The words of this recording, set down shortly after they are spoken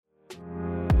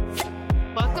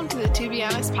Welcome to the To Be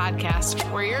Honest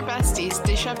podcast, where your besties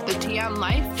dish up the tea on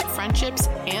life, friendships,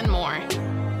 and more.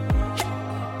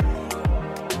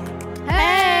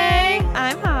 Hey,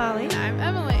 I'm Holly. And I'm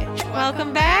Emily.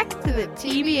 Welcome back to the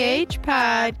TBH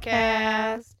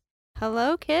podcast.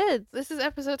 Hello, kids. This is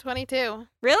episode 22.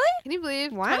 Really? Can you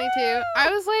believe Wow. 22?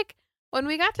 I was like, when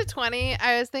we got to 20,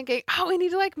 I was thinking, oh, we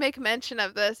need to like make mention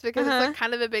of this because it's like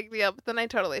kind of a big deal, but then I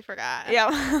totally forgot.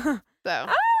 Yeah. So,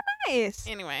 Nice.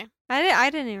 anyway,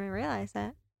 I didn't even realize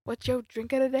that. what's your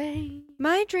drink of the day?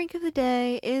 My drink of the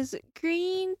day is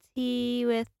green tea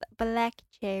with black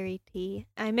cherry tea.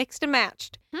 I mixed and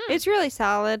matched. It's really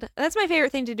solid. That's my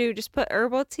favorite thing to do, just put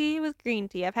herbal tea with green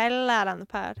tea. I've had a lot on the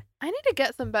pod. I need to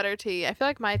get some better tea. I feel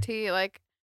like my tea, like,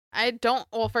 I don't,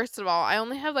 well, first of all, I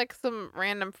only have like some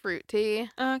random fruit tea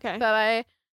Okay.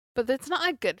 but it's not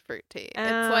like good fruit tea.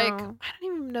 It's like, I Oh. don't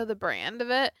even know the brand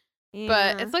of it, Yeah.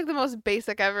 but it's like the most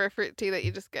basic ever fruit tea that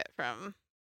you just get from,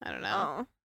 I don't know. Oh.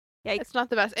 Yikes. It's not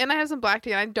the best. And I have some black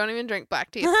tea, and I don't even drink black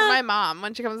tea. It's for my mom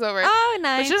when she comes over. Oh, But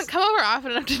nice. she doesn't come over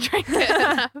often enough to drink it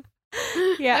enough.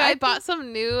 Yeah, And I I bought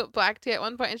some new black tea at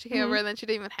one point, and she came Mhm. over, and then she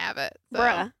didn't even have it. So,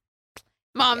 Bruh.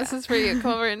 Mom, Yeah. this is for you.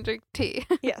 Come over and drink tea.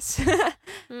 Yes.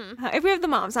 Mm, If we have the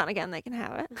moms on again, they can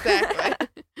have it. exactly.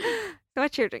 So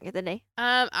what's your drink of the day?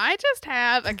 I just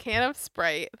have a can of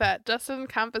Sprite that Justin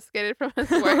confiscated from his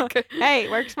work. Hey,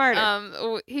 work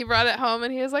smarter. He brought it home,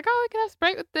 and he was like, "Oh, we can have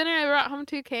Sprite with dinner." I brought home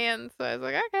 2 cans, so I was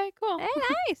like, "Okay, cool." Hey,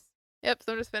 nice. Yep.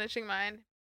 So I'm just finishing mine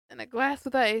in a glass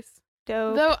with ice.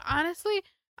 Dope. Though honestly,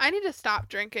 I need to stop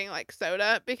drinking like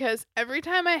soda because every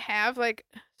time I have like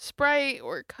Sprite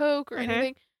or Coke or Mhm.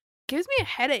 anything, it gives me a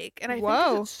headache, and I think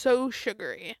 'cause Whoa. it's so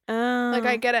sugary. Like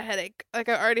I Oh. get a headache. Like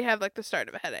I already have like the start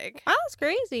of a headache. Oh, that's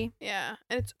crazy. Yeah,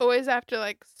 and it's always after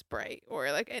like Sprite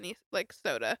or like any like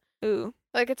soda. Ooh.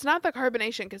 Like it's not the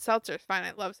carbonation because seltzer's fine.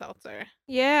 I love seltzer.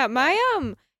 Yeah, my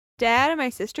dad and my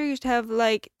sister used to have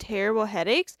like terrible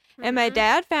headaches, and my Mhm.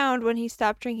 dad found when he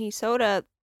stopped drinking soda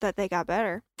that they got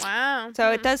better. Wow.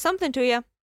 So it does something to you.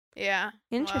 Yeah.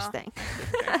 Interesting.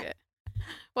 Well, drink it.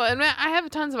 Well, and I have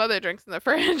tons of other drinks in the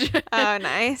fridge. Oh,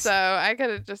 nice. So I could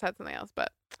have just had something else,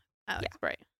 but I like Yeah.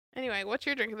 Sprite. Anyway, what's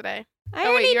your drink of the day? I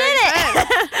Oh, wait, already you did already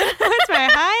it. What's my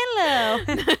high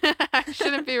and low? I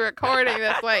shouldn't be recording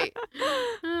this late.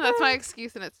 That's my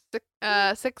excuse, and it's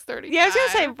 6:30. Yeah, I was gonna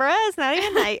say, bruh, it's not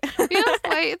even night. Feels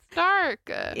late. It's dark.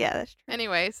 Yeah, that's true.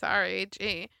 Anyway, sorry.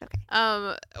 Gee.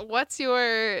 Okay. What's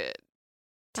your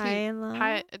High and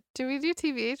low. do we do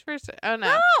TVH first? Oh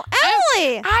no. Oh,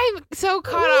 Emily! I'm so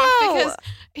caught Whoa. off because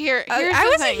here's I the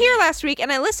wasn't thing. here last week,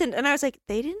 and I listened, and I was like,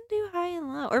 they didn't do high and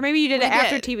low, or maybe you did We it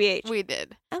after did. TBH. We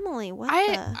did. Emily, what Are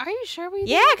the? you sure we did?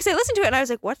 Yeah, because I listened to it, and I was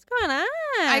like, what's going on?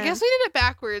 I guess we did it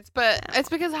backwards, but No. it's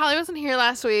because Holly wasn't here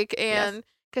last week, Yes. and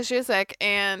because she was sick,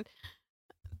 and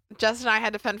Justin and I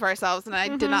had to fend for ourselves, and I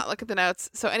did Mhm. not look at the notes.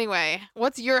 So anyway,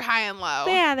 what's your high and low?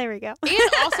 Yeah, there we go. And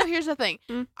also, here's the thing: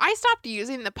 Mm. I stopped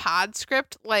using the pod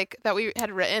script like that we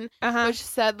had written, Uh-huh. which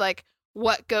said like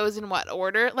what goes in what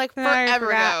order, like Oh, I forever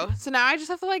forgot. ago. So now I just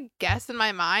have to like guess in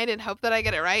my mind and hope that I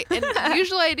get it right. And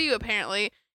usually I do, apparently,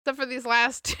 except for these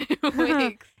last 2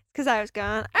 weeks. Because I was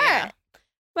gone. All Yeah. right.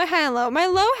 My high and low. My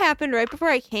low happened right before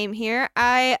I came here.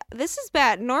 This is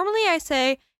bad. Normally I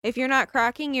say, if you're not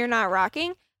crocking, you're not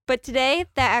rocking. But today,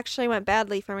 that actually went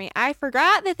badly for me. I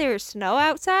forgot that there was snow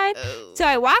outside. Oh. So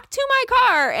I walked to my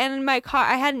car, and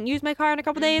I hadn't used my car in a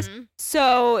couple days. Mhm.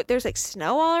 So there's like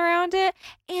snow all around it,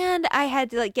 and I had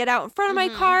to like get out in front of my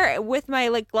Mhm. car with my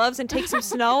like gloves and take some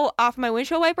snow off my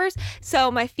windshield wipers.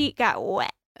 So my feet got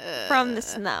wet from the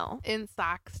snow. In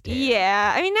socks too.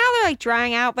 Yeah, I mean now they're like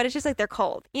drying out, but it's just like they're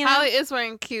cold. You know? Holly is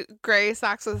wearing cute gray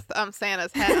socks with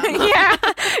Santa's head on them. Yeah,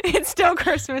 it's still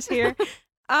Christmas here.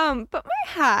 But my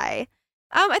high,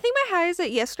 I think my high is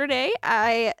that yesterday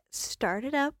I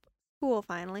started up school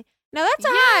finally. Now that's a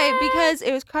high because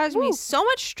it was causing me Woo. so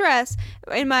much stress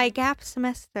in my gap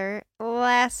semester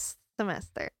last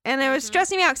semester, and it was Mhm.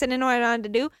 stressing me out because I didn't know what I wanted to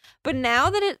do. But now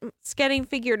that it's getting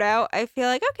figured out, I feel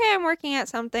like okay, I'm working at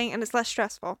something, and it's less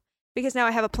stressful because now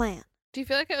I have a plan. Do you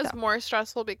feel like it was So. more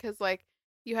stressful because like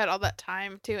you had all that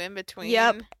time too in between?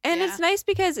 Yep. And Yeah. it's nice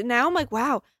because now I'm like,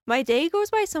 wow, my day goes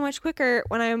by so much quicker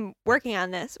when I'm working on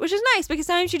this, which is nice because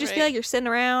sometimes you just feel Right. like you're sitting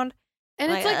around.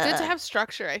 And it's like, like good to have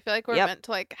structure. I feel like we're Yep. meant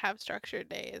to like have structured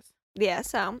days. Yeah,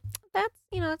 so that's,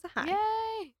 that's a high.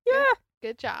 Yay. Yeah.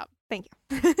 Good job. Thank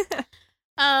you.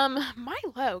 My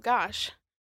low, gosh.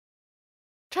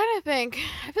 Trying to think.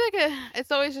 I feel like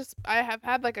it's always just I have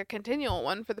had like a continual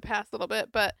one for the past little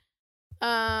bit, but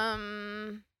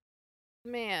man.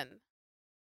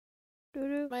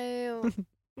 My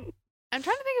I'm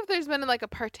trying to think if there's been like a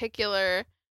particular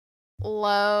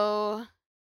low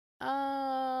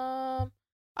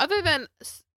Other than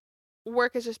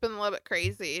work has just been a little bit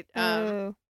crazy.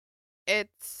 Oh,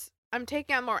 I'm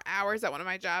taking on more hours at one of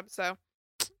my jobs, so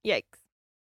yikes.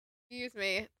 excuse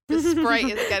me, the Sprite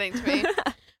is getting to me.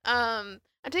 I'm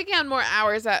taking on more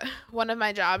hours at one of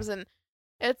my jobs, and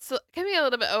it can be a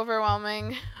little bit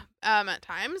overwhelming at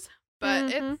times,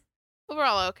 but Mhm. it's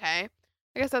overall okay.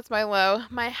 I guess that's my low.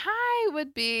 My high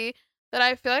would be that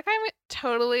I feel like I'm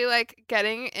totally like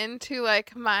getting into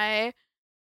like I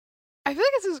feel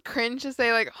like it's just cringe to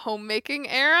say like homemaking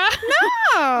era,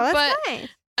 Oh, that's but nice.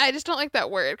 I just don't like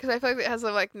that word because I feel like it has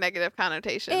a like negative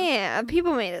connotation. Yeah,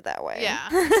 people made it that way. Yeah.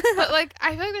 But like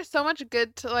I feel like there's so much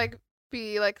good to like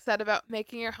be like said about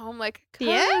making your home like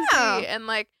cozy Yeah. and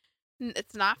like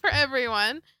it's not for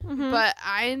everyone, Mhm. but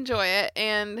I enjoy it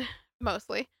and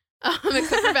mostly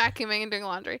except for vacuuming and doing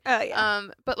laundry. Oh yeah.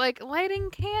 But like lighting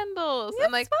candles That's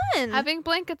and like fun. having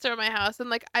blankets around my house and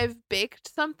like I've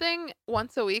baked something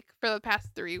once a week for the past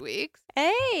 3 weeks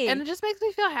Hey. and it just makes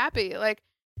me feel happy. Like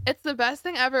it's the best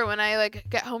thing ever when I like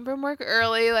get home from work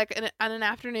early like on an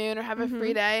afternoon or have a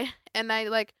free Mhm. day and I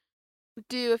like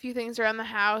do a few things around the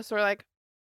house or like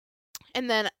and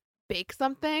then bake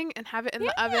something and have it in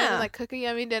the oven and Yeah. like cook a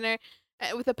yummy dinner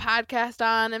with a podcast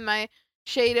on and my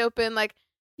shade open. Like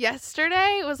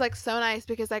yesterday was like so nice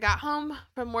because I got home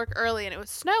from work early and it was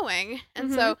snowing.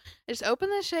 And Mhm. so I just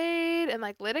opened the shade and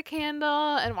like lit a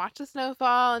candle and watched the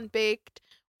snowfall and baked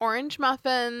orange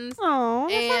muffins. Oh,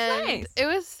 that sounds And nice. it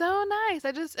was so nice.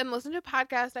 And listened to a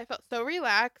podcast. I felt so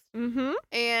relaxed. Mhm.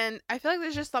 And I feel like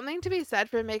there's just something to be said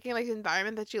for making like the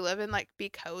environment that you live in like be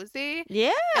cozy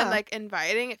Yeah. and like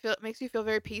inviting. It makes you feel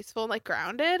very peaceful and like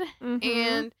grounded. Mhm.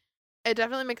 And it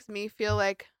definitely makes me feel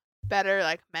like better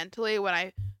like mentally when I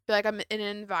feel like I'm in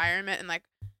an environment and like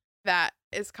that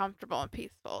is comfortable and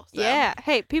peaceful. So Yeah.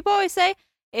 Hey, people always say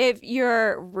if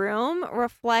your room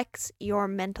reflects your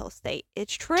mental state.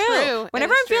 It's true. True.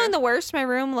 Whenever It is I'm feeling true. the worst, my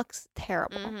room looks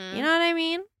terrible. Mhm. You know what I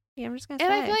mean? Yeah, I'm just gonna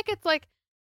And say. I feel like it's like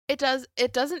it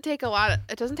doesn't take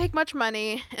it doesn't take much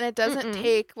money and it doesn't Mm-mm.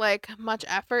 take like much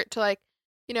effort to like,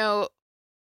 you know,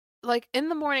 like in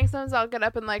the morning sometimes I'll get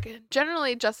up and like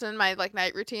generally Justin my like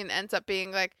night routine ends up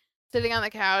being like sitting on the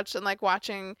couch and like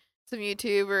watching some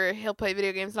YouTube or he'll play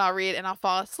video games and I'll read and I'll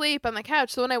fall asleep on the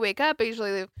couch. So when I wake up, I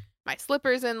usually leave my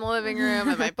slippers in the living room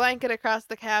and my blanket across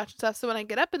the couch and stuff. So when I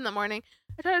get up in the morning,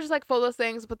 I try to just like fold those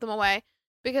things, put them away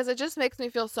because it just makes me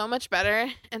feel so much better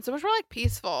and so much more like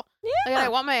peaceful. Like, and I Yeah.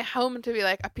 want my home to be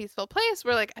like a peaceful place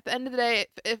where like at the end of the day,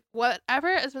 if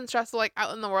whatever has been stressful like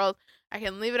out in the world, I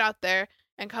can leave it out there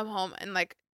and come home and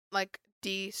like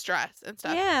de-stress and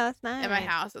stuff Yeah, that's nice. in my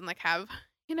house and like have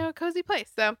a cozy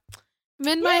place. So I'm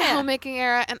in my Yeah. homemaking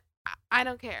era and I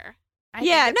don't care. I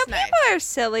Yeah, think no, it's nice. people are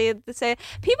silly to say.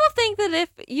 People think that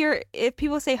if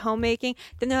people say homemaking,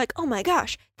 then they're like, oh my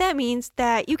gosh, that means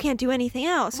that you can't do anything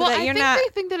else. So Well, that I you're think not. they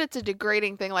think that it's a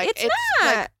degrading thing. Like It's like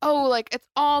not. oh, like it's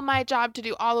all my job to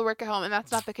do all the work at home, and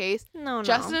that's not the case. No.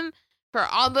 Justin, for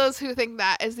all those who think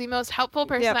that, is the most helpful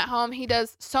person Yep. at home. He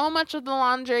does so much of the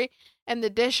laundry and the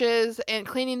dishes and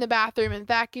cleaning the bathroom and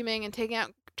vacuuming and taking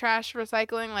out trash,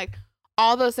 recycling, like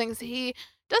all those things. He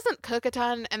doesn't cook a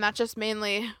ton, and that's just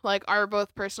mainly like our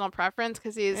both personal preference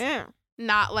because he's Yeah.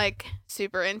 not like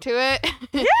super into it.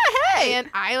 Yeah. Hey. And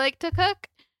I like to cook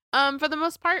for the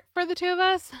most part for the two of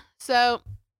us. So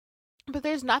but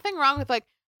there's nothing wrong with like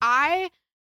I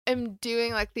am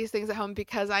doing like these things at home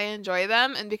because I enjoy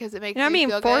them and because it makes You're not me being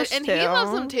feel forced good. And he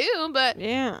loves them to. too, but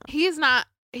Yeah.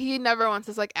 he never once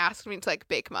has like asked me to like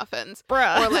bake muffins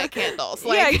Bruh. or light candles.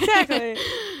 Yeah, Like exactly.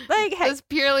 Like, hey, it's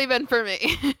purely been for me.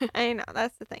 I know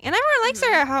that's the thing, and everyone likes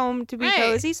their home to be Right.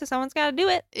 cozy, so someone's got to do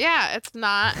it. Yeah, it's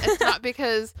not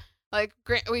because like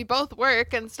we both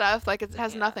work and stuff. Like it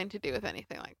has Yeah. nothing to do with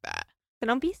anything like that. So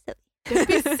don't be silly. Don't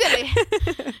be silly.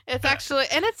 It's actually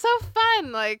and it's so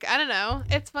fun. Like I don't know,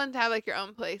 it's fun to have like your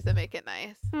own place and make it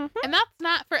nice. Mhm. And that's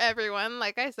not for everyone,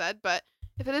 like I said. But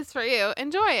if it is for you,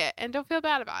 enjoy it and don't feel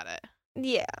bad about it.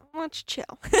 Yeah, let's chill.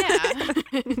 Yeah.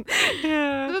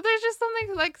 Yeah. But there's just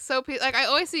something like so like I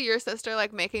always see your sister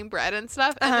like making bread and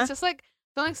stuff, and Uh-huh. it's just like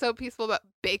something so peaceful about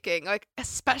baking, like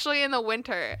especially in the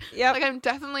winter. Yep. Like I'm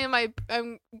definitely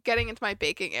I'm getting into my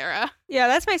baking era. Yeah,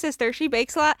 that's my sister. She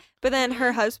bakes a lot, but then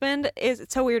her husband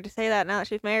it's so weird to say that now that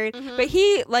she's married, Mhm. but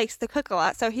he likes to cook a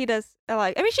lot, so he does a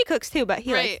lot. I mean, she cooks too, but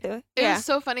he likes Right. to. It Yeah. was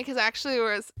so funny because I actually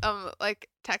was like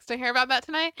texting her about that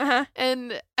tonight, Uh-huh.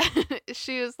 and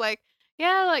she was like,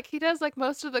 "Yeah, like he does like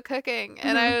most of the cooking,"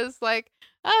 and I was like,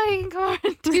 "Oh, he can come over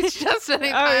and teach us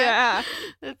anytime." Oh yeah.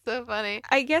 It's so funny.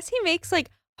 I guess he makes like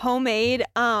homemade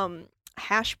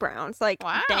hash browns. Like,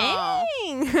 Wow.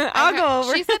 dang. I'll go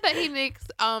over. She said that he makes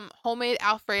homemade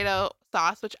Alfredo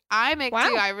sauce, which I make Wow.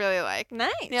 too. I really like.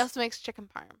 Nice. He also makes chicken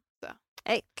parm. So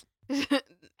Hey.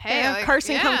 hey, Yeah, like,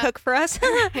 Carson, come cook for us.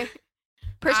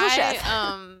 Personal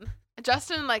chef.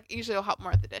 Justin usually will help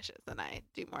more with the dishes than I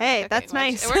do more. Hey, cooking, that's which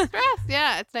nice. It works for us.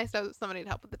 Yeah, it's nice to have somebody to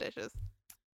help with the dishes.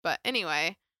 But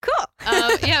anyway, Cool.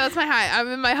 yeah, that's my high. I'm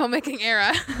in my homemaking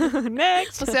era.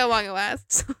 Next. We'll see how long it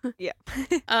lasts. Yeah.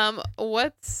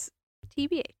 What's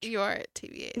TBH. your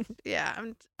TBH? Yeah,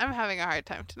 I'm having a hard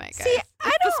time tonight, guys. See,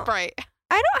 It's the Sprite.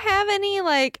 I don't have any,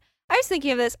 I was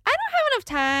thinking of this. I don't have enough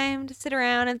time to sit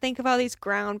around and think of all these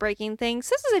groundbreaking things.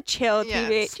 This is a chill Yes.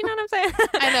 TBH. You know what I'm saying?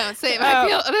 I know, same. I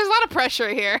feel there's a lot of pressure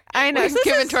here. I know. We've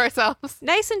given to ourselves.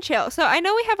 Nice and chill. So I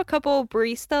know we have a couple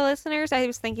barista listeners. I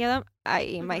was thinking of them,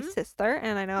 i.e. my sister,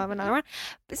 and I know I have another one.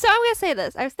 So I'm going to say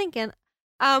this. I was thinking,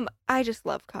 I just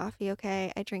love coffee,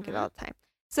 okay? I drink it all the time.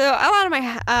 So a lot of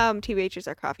my TBHs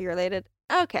are coffee related.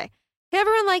 Okay.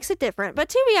 Everyone likes it different. But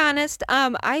to be honest,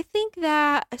 I think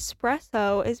that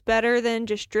espresso is better than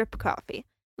just drip coffee.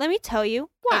 Let me tell you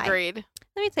why. Agreed.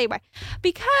 Let me tell you why.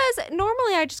 Because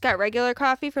normally I just got regular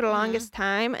coffee for the longest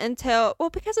time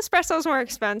because espresso is more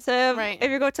expensive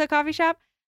if you go to a coffee shop.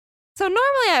 So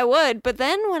normally I would, but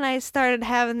then when I started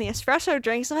having the espresso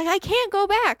drinks, I'm like, I can't go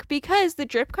back because the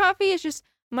drip coffee is just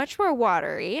much more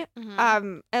watery.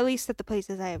 At least at the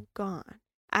places I have gone.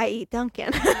 I.e.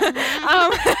 Dunkin'. So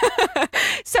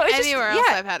it's Anywhere just,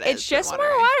 else I've had it, it's just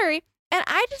more watery. And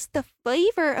the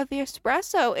flavor of the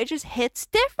espresso, it just hits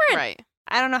different. Right.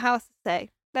 I don't know how else to say.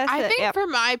 I think for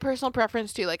my personal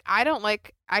preference too, I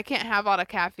can't have a lot of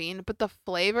caffeine, but the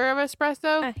flavor of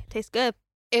espresso tastes good.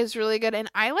 Is really good.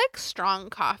 And I like strong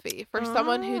coffee for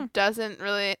someone who doesn't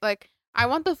really I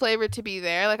want the flavor to be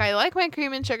there. I like my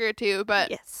cream and sugar too, but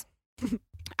yes.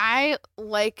 I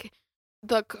like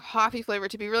the coffee flavor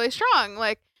to be really strong.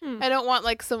 I don't want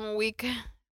some weak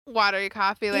watery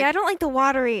coffee. Yeah, I don't like the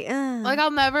watery.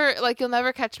 I'll never you'll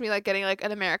never catch me getting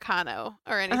an Americano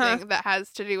or anything that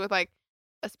has to do with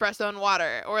espresso and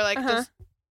water or just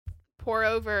pour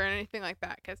over or anything like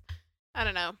that, because I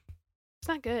don't know, it's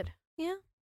not good. Yeah,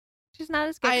 it's just not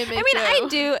as good. I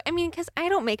do. Because I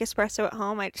don't make espresso at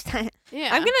home.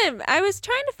 Yeah. I was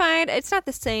trying to find. It's not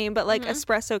the same, but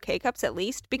espresso K-cups at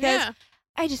least, because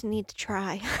I just need to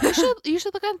try. You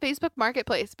should look on Facebook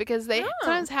Marketplace, because they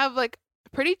sometimes have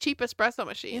pretty cheap espresso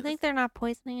machines. You think they're not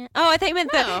poisoning it? Oh, I thought you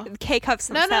meant the K-cups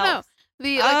themselves.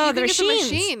 No. The machines.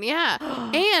 It's a machine, yeah.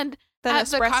 And at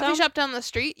the coffee shop down the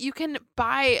street, you can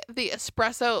buy the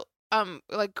espresso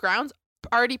grounds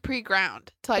already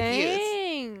pre-ground to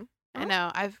use. I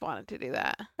know. I've wanted to do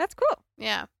that. That's cool.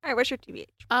 Yeah. All right, what's your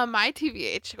TBH? My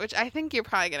TBH, which I think you're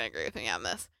probably gonna agree with me on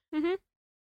this. Mm-hmm.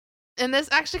 And this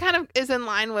actually kind of is in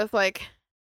line with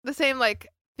the same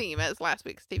theme as last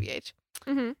week's TBH.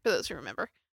 Mm-hmm. For those who remember.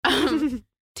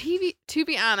 To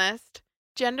be honest,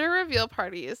 gender reveal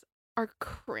parties are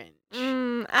cringe.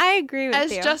 I agree with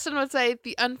As you. Justin would say,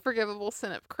 the unforgivable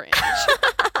sin of cringe.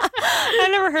 I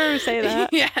never heard her say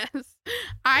that. Yes.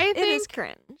 I think it is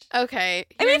cringe. Okay.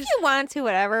 If you want to,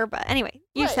 whatever. But anyway,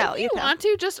 you tell. If you want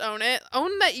to, just own it.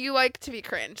 Own that you like to be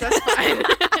cringe. That's fine.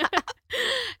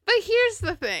 But here's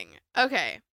the thing.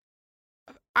 Okay.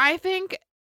 I think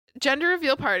gender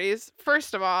reveal parties,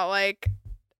 first of all,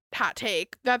 hot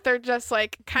take, that they're just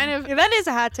kind of... Yeah, that is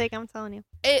a hot take, I'm telling you.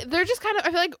 They're just kind of,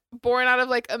 I feel born out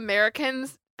of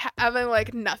Americans having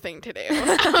nothing to do.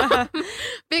 Because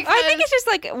I think it's just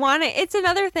it's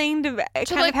another thing to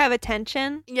kind of have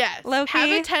attention. Yes. Low-key.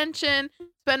 Have attention,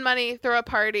 spend money, throw a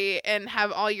party, and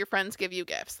have all your friends give you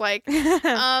gifts. I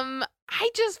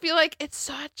just feel it's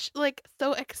such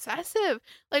so excessive.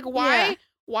 Why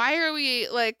are we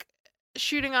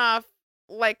shooting off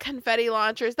confetti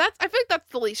launchers? I feel that's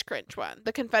the least cringe one.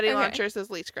 The confetti launchers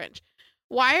is least cringe.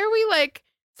 Why are we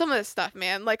some of this stuff,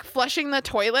 man, flushing the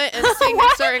toilet and seeing a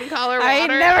certain color water? I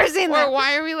never seen that. Or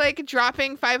why are we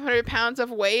dropping 500 pounds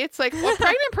of weights? A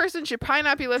pregnant person should probably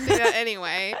not be lifting that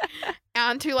anyway.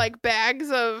 Onto bags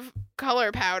of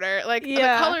color powder.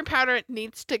 The color powder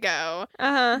needs to go.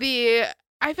 I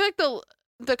feel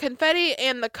the confetti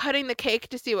and the cutting the cake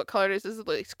to see what color it is the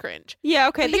least cringe. Yeah,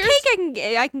 okay. The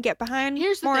cake I can get behind.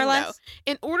 Here's the more thing, or less.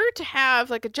 though. In order to have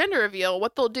a gender reveal,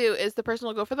 what they'll do is the person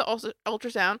will go for the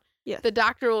ultrasound. Yes. The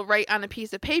doctor will write on a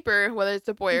piece of paper whether it's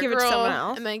a boy or give it to girl, someone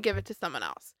else. and then give it to someone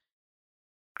else.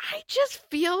 I just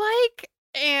feel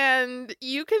and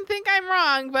you can think I'm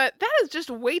wrong, but that is just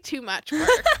way too much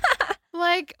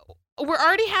work. We're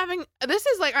already having, this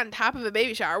is on top of a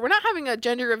baby shower. We're not having a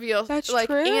gender reveal That's and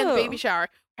true. baby shower.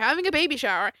 we're having a baby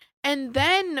shower, and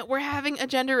then we're having a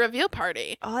gender reveal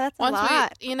party. Oh, that's a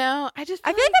lot. I just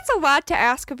I feel like that's a lot to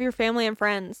ask of your family and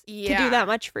friends to do that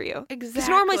much for you. Exactly. Because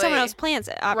normally someone else plans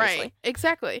it, obviously. Right.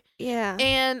 Exactly. Yeah.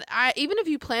 And even if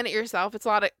you plan it yourself, it's a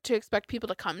lot to expect people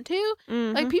to come to.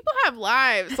 Mhm. Like, people have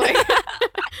lives. Like,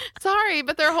 sorry,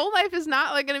 but their whole life is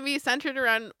not like going to be centered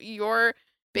around your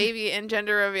baby and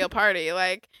gender reveal party,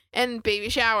 like, and baby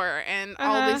shower and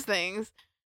all these things.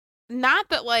 Not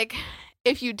that, like,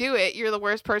 if you do it, you're the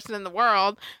worst person in the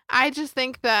world. I just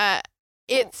think that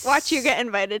it's... Watch you get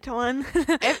invited to one.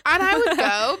 And I would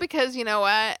go because, you know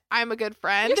what? I'm a good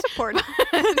friend. You're supportive.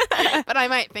 But I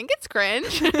might think it's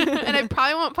cringe. And I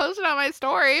probably won't post it on my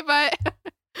story, but...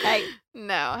 Hey.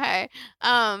 No, hey.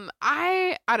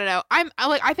 I don't know.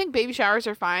 I think baby showers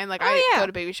are fine. Like, go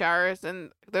to baby showers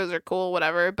and those are cool,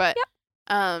 whatever. But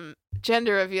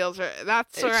gender reveals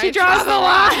that's where she I draws the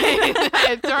line.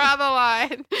 I draw the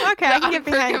line. Okay, I can get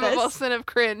behind unforgivable this. sin of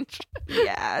cringe.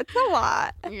 Yeah, it's a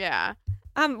lot. Yeah.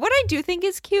 What I do think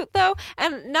is cute though,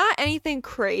 and not anything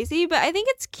crazy, but I think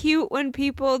it's cute when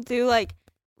people do like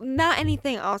not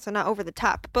anything also not over the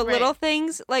top, but little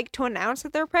things like to announce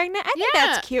that they're pregnant. I think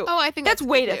that's cute. Oh, I think that's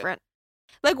way cute. Different.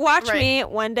 Like, watch me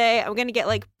one day. I'm gonna get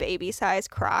like baby size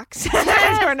Crocs.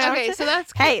 Yes. Okay, so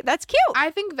that's cute. Hey, that's cute.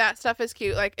 I think that stuff is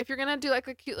cute. Like, if you're gonna do like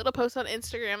a cute little post on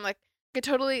Instagram, like, I could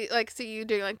totally like see you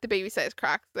doing like the baby size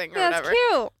Crocs thing or whatever. That's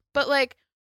cute. But like,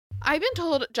 I've been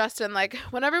told, Justin, like,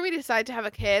 whenever we decide to have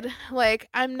a kid, like,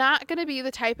 I'm not gonna be the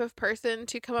type of person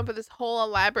to come up with this whole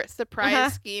elaborate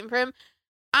surprise scheme for him.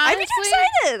 Honestly, I'd be too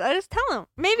excited. I just tell him.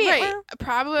 Maybe. Right. Well,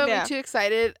 probably won't be too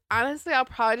excited. Honestly, I'll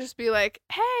probably just be like,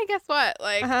 hey, guess what?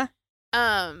 Like,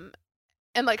 and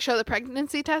like show the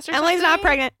pregnancy test or something. Emily's not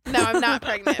pregnant. No, I'm not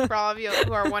pregnant, for all of you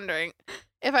who are wondering.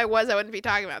 If I was, I wouldn't be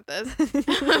talking about this.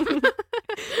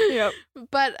 Yep.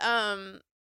 But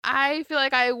I feel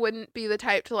like I wouldn't be the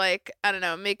type to, like, I don't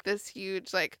know, make this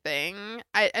huge like thing.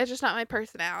 It's just not my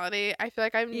personality. I feel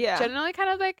like I'm generally kind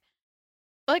of like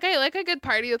I like a good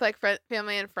party with like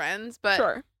family and friends, but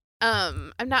sure.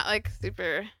 I'm not like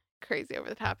super crazy over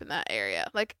the top in that area.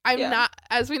 Like, I'm not,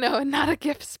 as we know, not a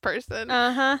gifts person.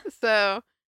 So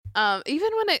even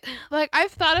when it, like,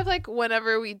 I've thought of like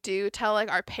whenever we do tell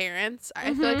like our parents,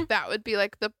 I feel like that would be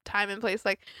like the time and place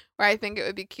like where I think it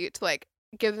would be cute to like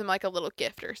give them like a little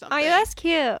gift or something. Oh, yeah, that's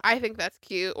cute. I think that's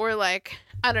cute. Or like,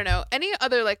 I don't know, any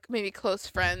other like maybe close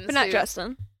friends. But not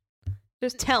Justin.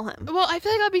 Just tell him. Well, I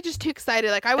feel like I'll be just too excited.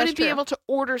 Like, I wouldn't be able to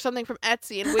order something from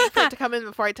Etsy and wait for it to come in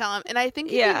before I tell him. And I think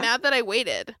he'd be mad that I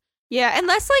waited. Yeah,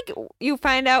 unless like you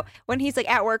find out when he's like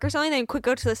at work or something, then quick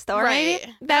go to the store. Right.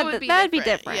 Maybe. That'd be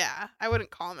different. Yeah, I wouldn't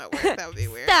call him at work. That would be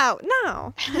weird.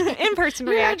 No. In-person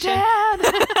reaction. Dad.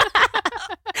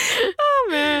 Oh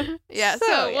man. Yeah.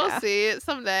 So we'll see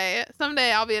someday.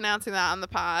 Someday I'll be announcing that on the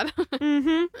pod.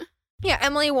 Yeah,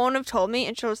 Emily won't have told me,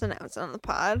 and she'll just announce it on the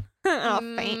pod. I'll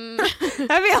faint. That'd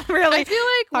be I really feel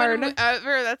like hard.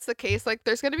 whenever that's the case, like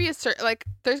there's gonna be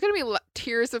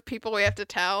tiers of people we have to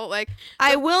tell. Like,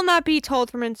 I will not be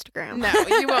told from Instagram. No,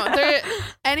 you won't.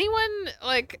 Anyone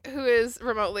like who is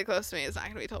remotely close to me is not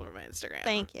gonna be told from my Instagram.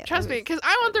 Thank you. Trust me, because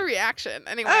I want the reaction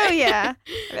anyway. Oh yeah.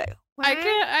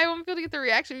 I won't be able to get the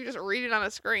reaction if you just read it on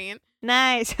a screen.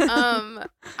 Nice.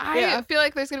 I feel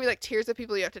like there's gonna be like tiers of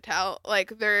people you have to tell.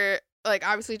 Like, they're like,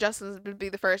 obviously Justin's would be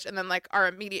the first, and then like our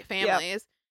immediate families,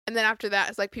 and then after that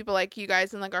it's like people like you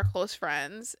guys and like our close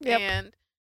friends, and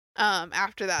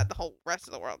after that the whole rest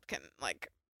of the world can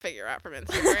like figure out from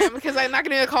Instagram because I'm not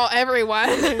gonna be able to call everyone.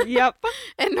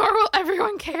 And nor will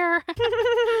everyone care.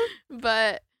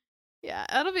 But yeah,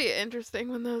 it'll be interesting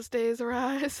when those days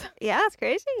arise. Yeah, it's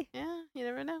crazy. Yeah, you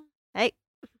never know. Hey.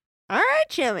 All right,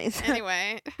 Chimmies.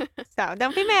 Anyway. So,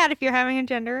 don't be mad if you're having a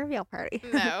gender reveal party.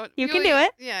 No. You can do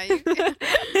it. Yeah, you can.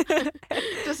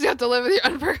 Just you have to live with your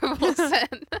unforgivable sin.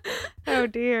 Oh,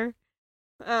 dear.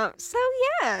 So,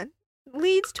 yeah.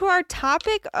 Leads to our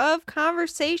topic of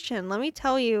conversation. Let me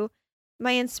tell you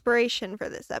my inspiration for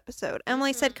this episode.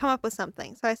 Emily said, come up with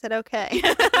something. So I said, okay.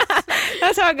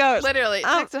 That's how it goes. Literally.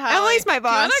 Emily's my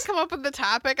boss. Do you want to come up with the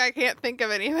topic? I can't think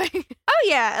of anything. Oh,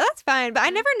 yeah. That's fine. But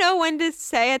I never know when to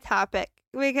say a topic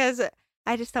because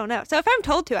I just don't know. So if I'm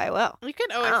told to, I will. You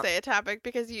can always say a topic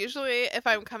because usually if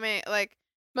I'm coming, like,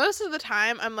 most of the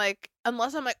time I'm like,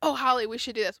 unless I'm like, oh, Holly, we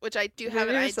should do this, which I do have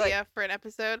an idea for an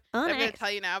episode. Oh, I'm going to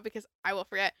tell you now because I will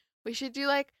forget. We should do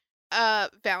like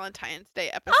Valentine's Day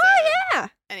episode. Oh, yeah.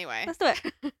 Anyway. Let's do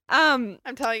it. I'm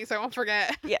telling you so I won't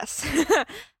forget. Yes.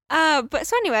 But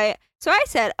so anyway, so I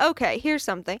said, okay, here's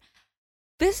something.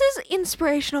 This is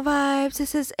inspirational vibes.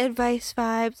 This is advice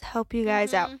vibes. Help you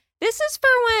guys out. This is for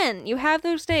when you have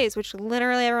those days, which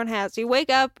literally everyone has. You wake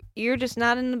up, you're just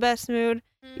not in the best mood.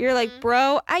 You're like,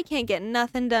 bro, I can't get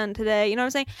nothing done today. You know what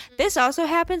I'm saying? This also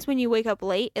happens when you wake up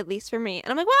late, at least for me.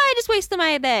 And I'm like, well, I just wasted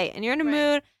my day. And you're in a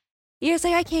mood. You're just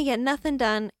like, I can't get nothing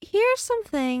done. Here's some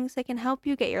things that can help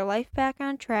you get your life back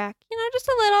on track. You know, just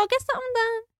a little. Get something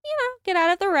done. You know, get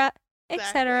out of the rut,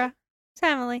 etc.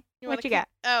 Emily, what you got?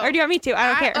 Oh, or do you want me to? I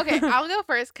don't care. Okay, I'll go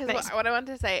first because Nice. what I want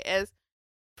to say is,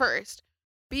 first,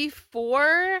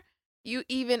 before you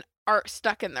even are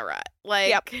stuck in the rut,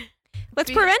 like,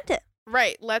 let's prevent it.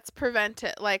 Right, let's prevent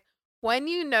it. Like, when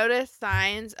you notice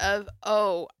signs of,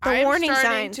 The I'm warning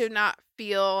starting signs. to not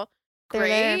feel They're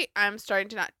there. great, I'm starting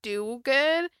to not do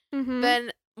good, Mm-hmm.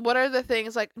 then what are the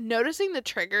things, like, noticing the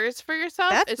triggers for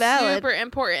yourself That's is valid. super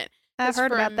important. I've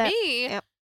heard about that. For me, Yep.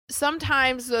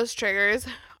 sometimes those triggers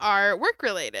are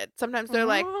work-related. Sometimes they're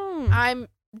like, I'm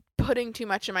putting too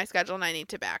much in my schedule and I need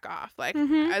to back off. Like,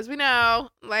 as we know,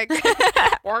 like,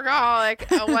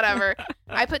 workaholic, whatever.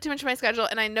 I put too much in my schedule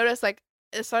and I notice, like,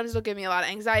 sometimes it'll give me a lot of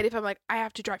anxiety if I'm like, I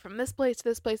have to drive from this place to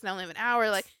this place and I only have an hour,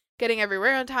 like, getting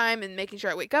everywhere on time and making sure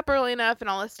I wake up early enough and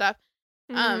all this stuff.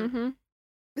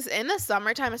 Because in the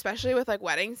summertime, especially with, like,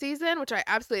 wedding season, which I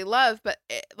absolutely love, but,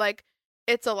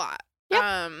 it's a lot. Yep.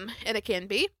 And it can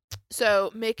be.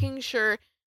 So making sure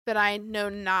that I know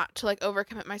not to, like,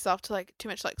 overcommit myself to, like, too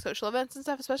much, like, social events and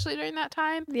stuff, especially during that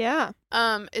time, Yeah.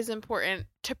 is important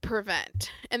to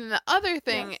prevent. And then the other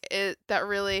thing is that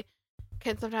really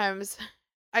can sometimes,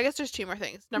 I guess there's two more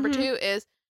things. Number two is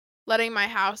letting my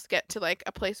house get to, like,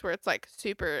 a place where it's, like,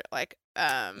 super, like,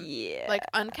 like,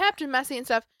 unkept and messy and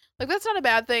stuff. Like, that's not a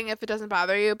bad thing if it doesn't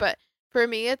bother you, but for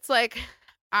me, it's like,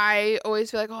 I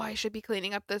always feel like, I should be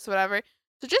cleaning up this, whatever.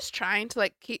 So just trying to,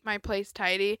 like, keep my place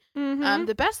tidy.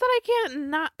 The best that I can,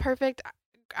 not perfect.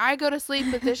 I go to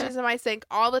sleep with dishes in my sink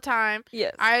all the time.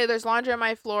 Yes. There's laundry on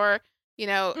my floor. You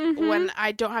know, when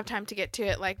I don't have time to get to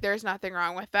it, like, there's nothing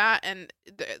wrong with that. And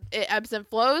it ebbs and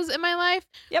flows in my life.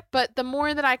 Yep. But the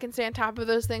more that I can stay on top of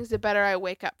those things, the better I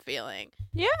wake up feeling.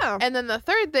 Yeah. And then the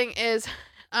third thing is,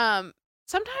 sometimes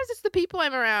it's the people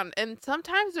I'm around. And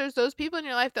sometimes there's those people in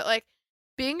your life that, like,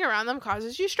 being around them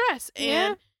causes you stress.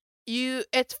 And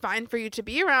it's fine for you to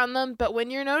be around them, but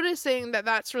when you're noticing that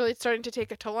that's really starting to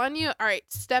take a toll on you, all right,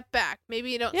 step back.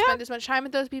 Maybe you don't spend as much time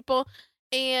with those people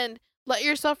and let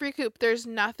yourself recoup. There's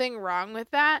nothing wrong with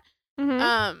that.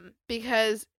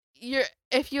 Because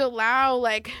if you allow,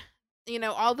 like, you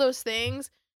know, all those things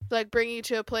to, like, bring you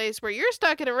to a place where you're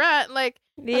stuck in a rut, like,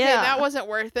 okay, that wasn't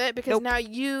worth it because now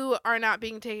you are not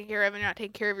being taken care of and you're not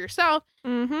taking care of yourself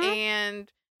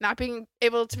and not being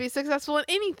able to be successful in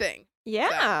anything.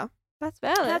 Yeah. So, that's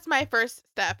valid. that's my first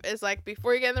step is, like,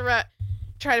 before you get in the rut,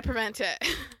 try to prevent it.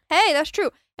 Hey, that's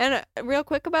true. And real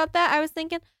quick about that, I was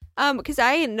thinking, because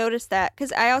I noticed that,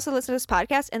 because I also listen to this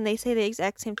podcast and they say the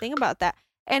exact same thing about that.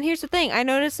 And here's the thing, I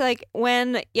noticed, like,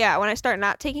 when I start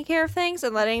not taking care of things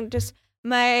and letting just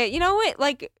my, you know what,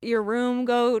 like, your room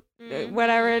go,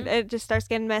 whatever, it just starts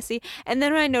getting messy. And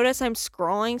then when I notice I'm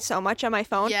scrolling so much on my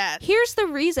phone, here's the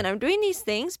reason I'm doing these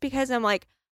things, because I'm, like,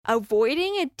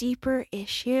 avoiding a deeper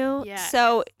issue.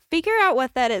 So figure out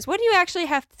what that is. What do you actually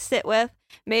have to sit with?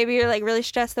 Maybe you're, like, really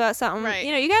stressed about something. Right.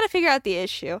 You know, you got to figure out the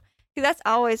issue. Because that's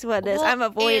always what it is. I'm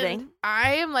avoiding. And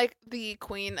I am, like, the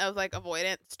queen of, like,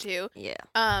 avoidance too. Yeah.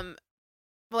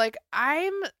 Like,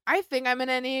 I think I'm an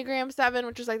Enneagram 7,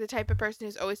 which is, like, the type of person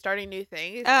who's always starting new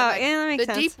things. Oh, and, like, yeah, that makes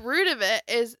the sense. deep root of it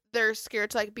is they're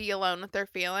scared to, like, be alone with their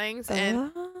feelings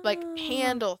and, like,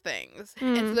 handle things.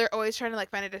 And so they're always trying to, like,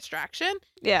 find a distraction.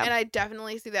 Yeah. And I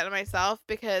definitely see that in myself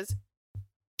because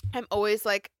I'm always,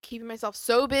 like, keeping myself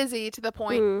so busy to the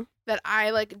point that I,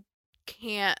 like,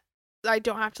 I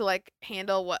don't have to, like,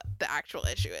 handle what the actual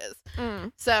issue is.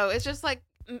 So it's just, like,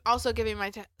 also giving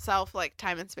myself, like,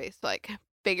 time and space to, like,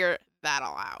 figure that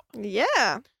all out.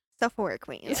 Yeah. Self-aware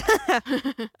queens. Yeah.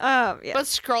 Yeah. But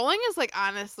scrolling is, like,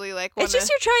 honestly, like, it's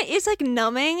just it's, like,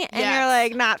 numbing and you're,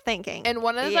 like, not thinking. And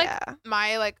one of, like,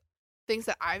 my, like, things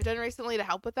that I've done recently to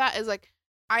help with that is, like,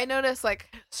 I notice,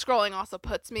 like, scrolling also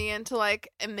puts me into,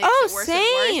 like, it makes it worse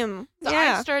and worse. So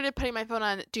I started putting my phone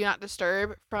on Do Not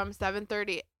Disturb from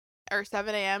 7:30 or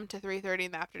 7 a.m. to 3:30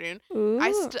 in the afternoon.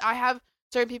 I have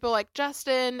certain people like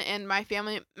Justin and my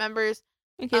family members.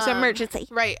 In case of emergency.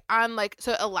 Right. On, like,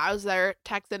 so it allows their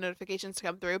text and notifications to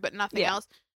come through, but nothing else.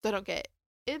 So I don't get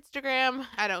Instagram.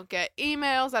 I don't get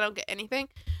emails. I don't get anything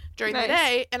during the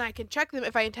day. And I can check them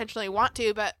if I intentionally want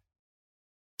to, but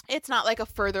it's not, like, a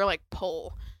further, like,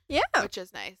 pull. Yeah. Which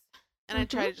is nice. And I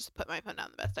try to just put my phone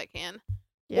down the best I can.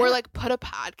 Or, like, put a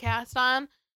podcast on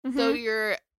so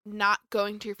you're not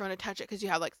going to your phone to touch it because you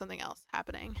have, like, something else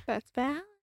happening. That's bad.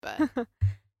 But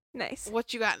Nice.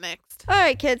 What you got next? All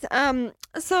right, kids.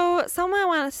 So something I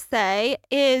want to say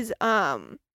is,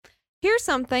 here's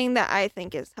something that I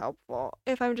think is helpful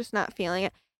if I'm just not feeling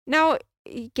it. Now,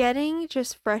 getting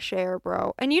just fresh air,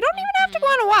 bro. And you don't even have to go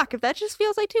on a walk if that just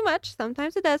feels like too much.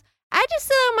 Sometimes it does. I just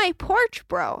sit on my porch,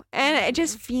 bro, and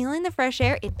just feeling the fresh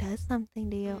air, it does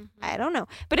something to you. I don't know.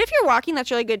 But if you're walking,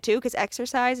 that's really good too, because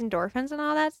exercise, endorphins, and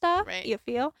all that stuff, you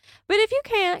feel. But if you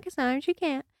can't, because sometimes you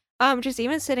can't, just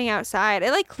even sitting outside,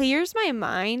 it like clears my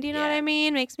mind, you know what I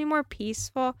mean? Makes me more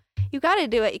peaceful. You got to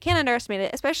do it. You can't underestimate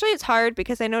it. Especially it's hard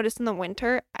because I noticed in the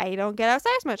winter, I don't get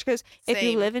outside as much because if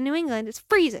you live in New England, it's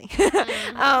freezing.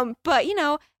 But, you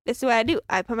know, this is what I do.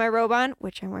 I put my robe on,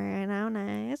 which I'm wearing now,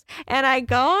 nice. And I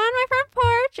go on my front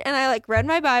porch and I like read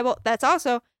my Bible. That's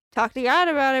also talk to God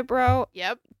about it, bro.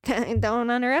 Yep. Don't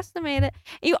underestimate it.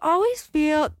 You always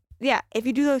feel, if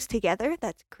you do those together,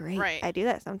 that's great. Right. I do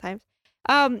that sometimes.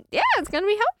 It's going to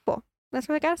be helpful. That's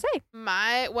what I gotta say.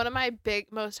 One of my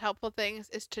most helpful things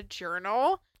is to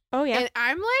journal. Oh yeah. And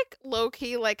I'm like low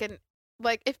key like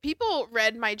if people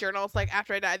read my journals like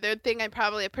after I died, they'd think I'm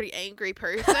probably a pretty angry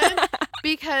person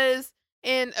because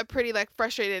and a pretty like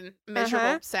frustrated,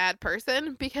 miserable, sad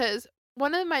person because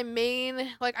one of my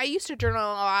main I used to journal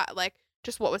a lot like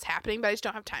just what was happening, but I just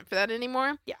don't have time for that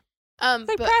anymore. Yeah. It's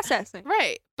like processing.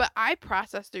 Right. But I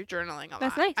process through journaling a lot.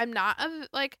 That's nice. I'm not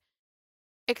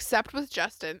except with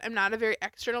Justin, I'm not a very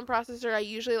external processor. I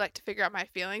usually like to figure out my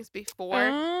feelings before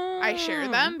I share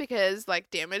them because like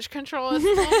damage control is a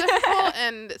little difficult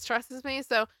and it stresses me.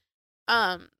 So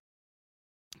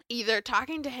either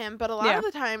talking to him, but a lot of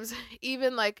the times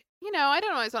even I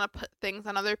don't always want to put things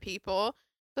on other people,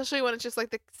 especially when it's just like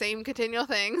the same continual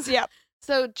things. Yep.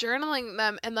 So journaling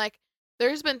them and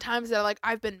there's been times that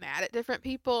I've been mad at different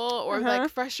people or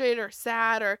frustrated or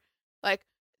sad or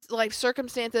life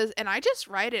circumstances, and I just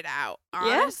write it out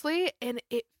honestly, and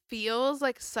it feels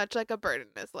like such a burden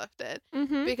is lifted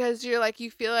because you're you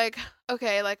feel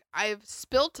okay, I've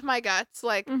spilt my guts,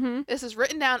 this is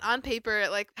written down on paper,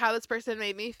 how this person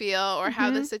made me feel or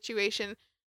how this situation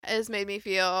has made me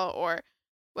feel or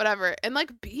whatever, and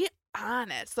be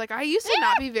honest. I used to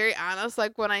not be very honest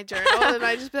when I journaled and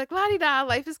I just be la-di-da,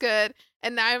 life is good,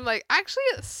 and now I'm actually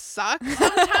it sucks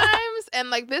sometimes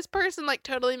and this person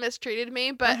totally mistreated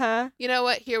me, but you know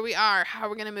what, here we are, how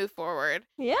we're gonna move forward.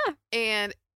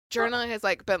 And journaling has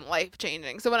been life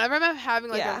changing. So whenever I'm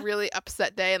having a really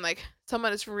upset day and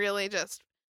someone is really just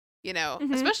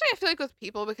especially I feel with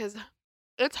people because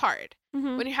it's hard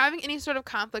when you're having any sort of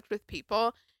conflict with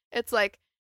people, it's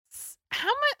how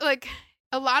much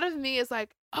a lot of me is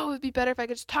oh, it'd be better if I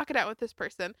could just talk it out with this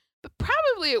person. But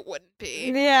probably it wouldn't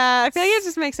be. Yeah, I feel it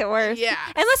just makes it worse. Yeah.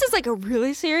 Unless it's a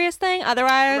really serious thing.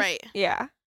 Otherwise. Right. Yeah.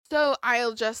 So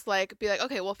I'll just be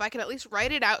okay, well, if I can at least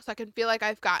write it out so I can feel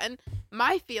I've gotten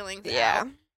my feelings out.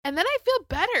 And then I feel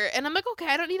better. And I'm okay,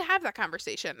 I don't need to have that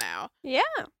conversation now. Yeah.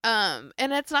 And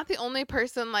it's not the only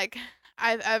person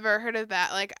I've ever heard of that.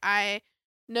 I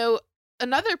know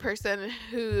another person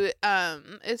who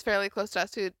is fairly close to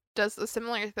us who does a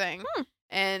similar thing.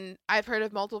 And I've heard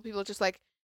of multiple people just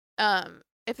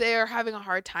if they are having a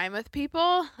hard time with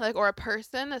people or a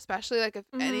person, especially if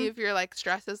any of your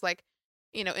stress is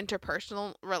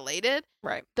interpersonal related,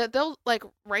 right, that they'll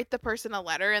write the person a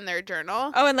letter in their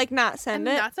journal. Oh, and not send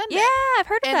it. Yeah, I've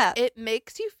heard of that. It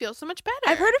makes you feel so much better.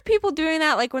 I've heard of people doing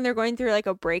that when they're going through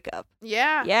a breakup.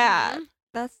 Yeah.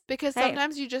 That's because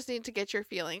sometimes you just need to get your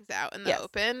feelings out in the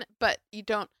open, but you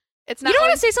don't. It's not. You don't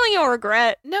always, want to say something you'll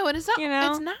regret. No, and it's not.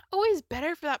 It's not always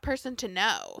better for that person to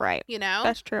know. Right.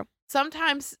 That's true.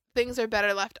 Sometimes things are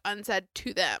better left unsaid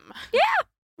to them. Yeah.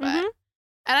 But,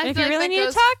 and I if feel you really need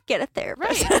to talk, get a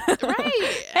therapist. Right.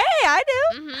 Hey, I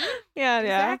do. Yeah.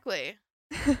 Exactly.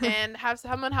 And have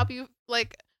someone help you,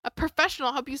 a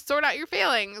professional help you sort out your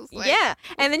feelings. And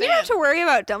then you don't have to worry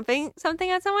about dumping something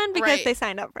on someone because they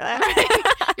signed up for that.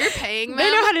 Right. You're paying them.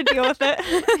 They know how to deal with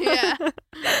it.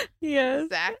 Yes.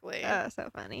 Exactly. Oh, so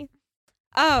funny.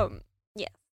 Yes.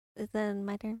 Is then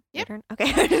my turn? Yep. Your turn? Okay.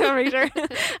 I just want to make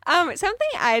sure. Something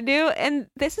I do, and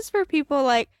this is for people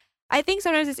I think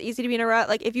sometimes it's easy to be in a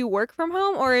rut, if you work from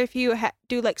home or if you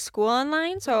do school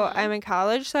online. So I'm in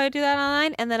college, so I do that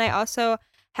online, and then I also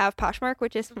have Poshmark,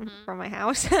 which is from my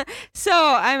house. So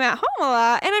I'm at home a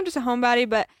lot, and I'm just a homebody.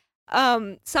 But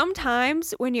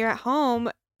sometimes when you're at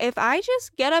home, if I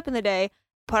just get up in the day,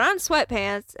 put on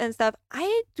sweatpants and stuff,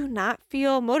 I do not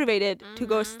feel motivated to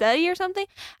go study or something.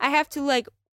 I have to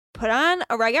put on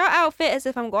a regular outfit as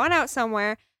if I'm going out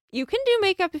somewhere. You can do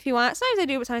makeup if you want. Sometimes I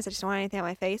do, but sometimes I just don't want anything on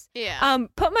my face. Yeah.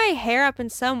 Put my hair up in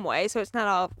some way so it's not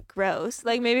all gross.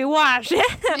 Maybe wash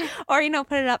it or,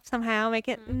 put it up somehow, make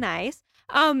it nice.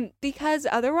 Because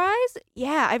otherwise,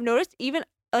 yeah, I've noticed even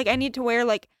like I need to wear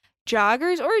like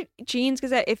joggers or jeans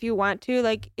because if you want to,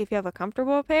 like if you have a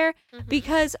comfortable pair,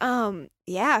 because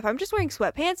yeah, if I'm just wearing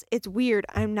sweatpants, it's weird.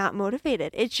 I'm not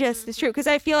motivated. It's just it's true because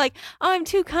I feel like, oh, I'm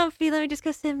too comfy. Let me just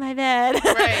go sit in my bed.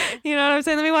 Right. You know what I'm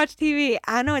saying? Let me watch TV.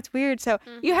 I know it's weird. So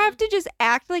you have to just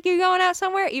act like you're going out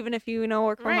somewhere, even if you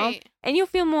work from home, Right. and you'll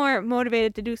feel more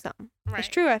motivated to do something. It's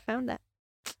Right. true. I found that.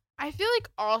 I feel like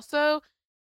also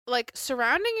like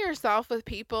surrounding yourself with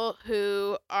people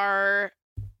who are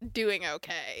doing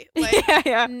okay. Like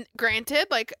yeah. granted,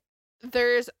 like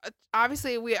there's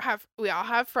obviously we all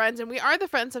have friends, and we are the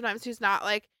friend sometimes who's not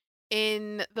like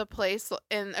in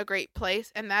a great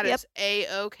place, and that is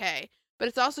a-okay. But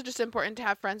it's also just important to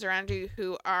have friends around you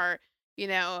who are,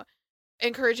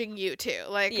 encouraging you too.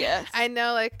 Like Yes. I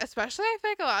know, like especially I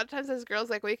feel like a lot of times as girls,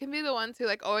 like we can be the ones who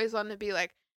like always want to be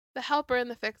like the helper and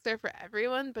the fixer for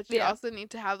everyone, but you also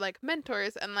need to have like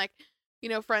mentors and like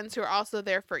friends who are also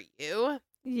there for you.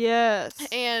 Yes.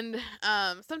 And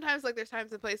sometimes like there's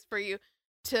times and place for you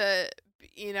to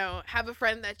have a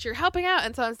friend that you're helping out,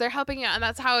 and sometimes they're helping you out, and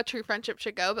that's how a true friendship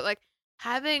should go. But like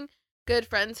having good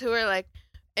friends who are like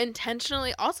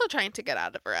intentionally also trying to get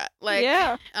out of a rut, like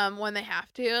when they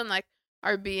have to, and like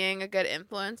are being a good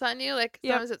influence on you. Like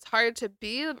sometimes it's hard to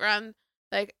be around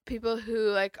like people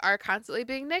who like are constantly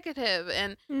being negative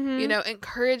and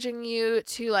encouraging you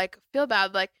to like feel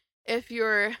bad. Like if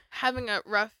you're having a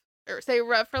rough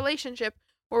relationship,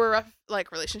 or a rough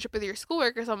like relationship with your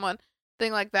schoolwork or someone,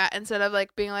 thing like that, instead of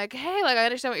like being like, hey, like I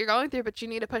understand what you're going through, but you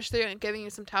need to push through, and giving you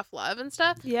some tough love and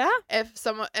stuff.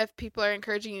 If people are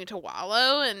encouraging you to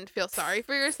wallow and feel sorry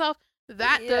for yourself,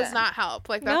 that does not help.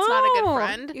 Like that's not a good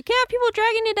friend. You can't have people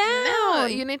dragging you down. No,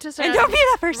 you need to surround and don't be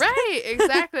that person. Right,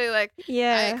 exactly. Like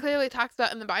it clearly talks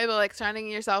about in the Bible, like surrounding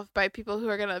yourself by people who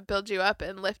are gonna build you up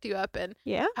and lift you up and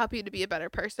help you to be a better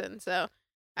person. So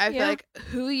I feel like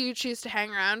who you choose to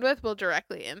hang around with will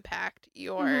directly impact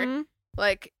your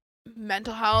like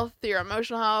mental health, your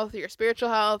emotional health, your spiritual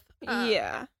health.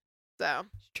 So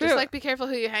just like be careful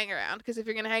who you hang around, because if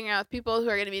you're gonna hang out with people who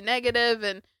are gonna be negative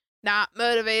and not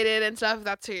motivated and stuff,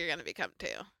 that's who you're gonna become too.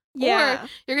 Or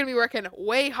you're gonna be working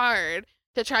way hard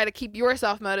to try to keep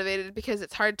yourself motivated, because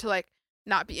it's hard to like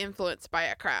not be influenced by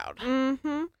a crowd.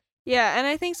 Yeah, and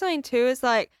I think something too is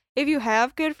like, if you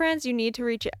have good friends, you need to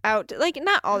reach out to, like,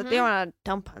 not all they don't want to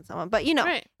dump on someone, but you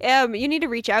need to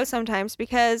reach out sometimes,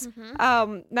 because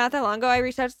not that long ago I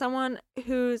reached out to someone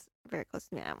who's very close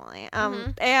to me, Emily,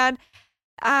 and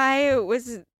I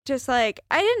was just like,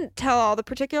 I didn't tell all the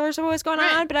particulars of what was going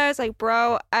on, but I was like,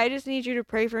 bro, I just need you to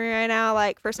pray for me right now,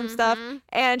 like for some stuff.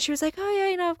 And she was like,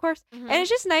 oh yeah, of course. And it's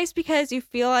just nice because you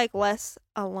feel like less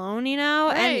alone,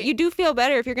 and you do feel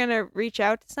better if you're gonna reach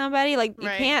out to somebody. Like you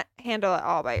can't handle it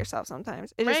all by yourself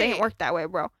sometimes. It just ain't work that way,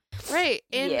 bro. Right.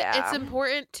 And it's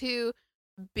important to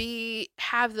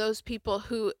have those people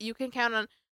who you can count on.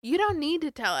 You don't need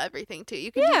to tell everything to.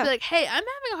 You can just be like, hey, I'm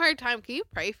having a hard time. Can you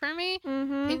pray for me?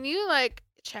 Can you like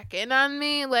check in on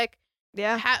me? Like,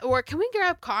 or can we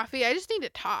grab coffee? I just need to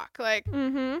talk. Like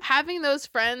having those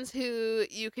friends who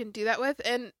you can do that with,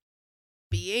 and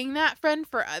being that friend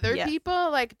for other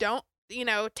people. Like, don't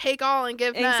take all and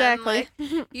give them. Like,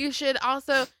 you should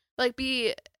also like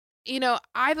be.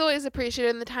 I've always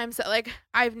appreciated in the times that like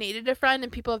I've needed a friend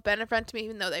and people have been a friend to me,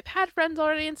 even though they've had friends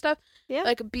already and stuff.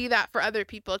 Like be that for other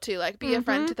people too. Like be a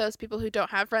friend to those people who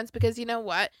don't have friends, because you know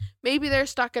what? Maybe they're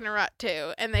stuck in a rut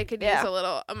too, and they could use a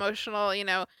little emotional,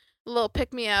 a little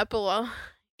pick me up, a little,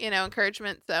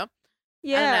 encouragement. So I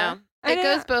don't know. It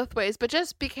goes both ways, but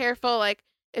just be careful. Like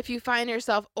if you find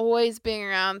yourself always being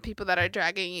around people that are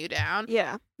dragging you down,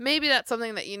 maybe that's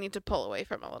something that you need to pull away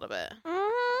from a little bit.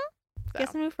 Get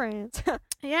some new friends.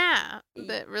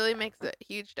 That really makes a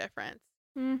huge difference.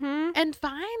 And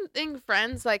finding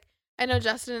friends, like I know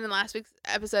Justin in last week's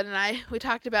episode and we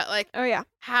talked about like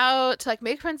how to like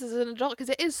make friends as an adult, because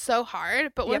it is so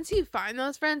hard. But once you find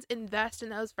those friends, invest in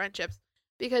those friendships,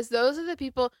 because those are the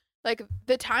people, like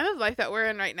the time of life that we're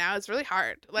in right now is really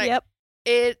hard. Like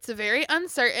it's very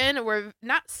uncertain. We're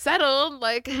not settled.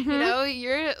 Like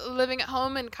you're living at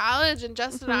home in college, and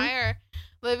Justin and I are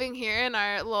living here in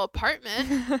our little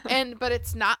apartment, but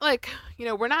it's not like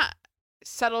we're not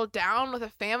settled down with a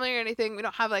family or anything. We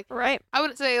don't have like I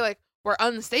wouldn't say like we're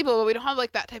unstable, but we don't have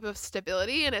like that type of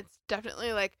stability. And it's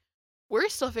definitely like we're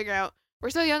still figuring out.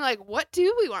 We're so young. Like, what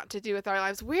do we want to do with our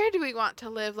lives? Where do we want to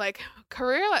live? Like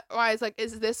career wise, like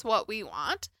is this what we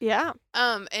want?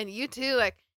 And you too.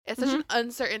 Like it's such an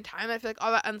uncertain time. I feel like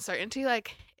all that uncertainty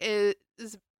like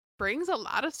brings a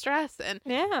lot of stress, and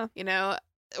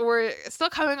we're still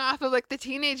coming off of like the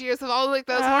teenage years of all like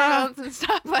those hormones and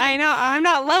stuff. Like, I know. I'm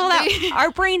not leveled out.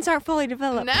 Our brains aren't fully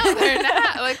developed. No, they're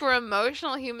not. Like, we're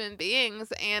emotional human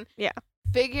beings, and yeah,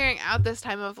 figuring out this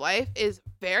time of life is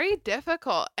very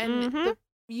difficult. And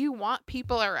you want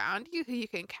people around you who you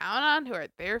can count on, who are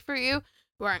there for you,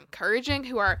 who are encouraging,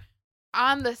 who are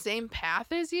on the same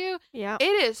path as you. Yeah.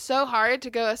 It is so hard to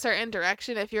go a certain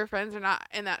direction if your friends are not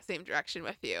in that same direction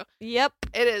with you. Yep.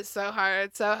 It is so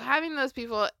hard. So having those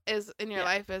people is in your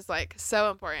life is like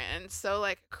so important and so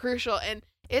like crucial. And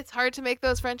it's hard to make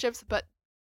those friendships, but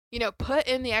you know, put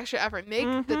in the extra effort.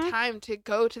 Make the time to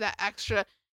go to that extra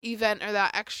event or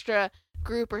that extra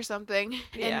group or something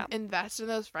and invest in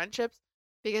those friendships,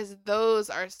 because those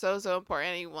are so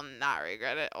important and you will not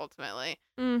regret it ultimately.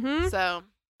 So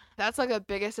that's like the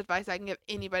biggest advice I can give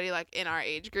anybody like in our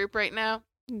age group right now.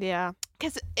 Yeah.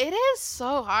 Because it is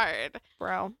so hard.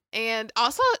 Bro. And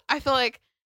also, I feel like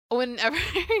whenever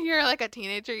you're like a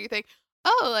teenager, you think,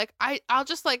 oh, like I'll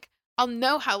just like, I'll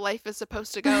know how life is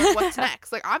supposed to go and what's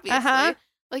next. Like, obviously,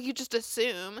 like you just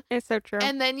assume. It's so true.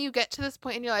 And then you get to this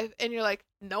point in your life and you're like,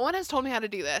 no one has told me how to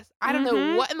do this. I don't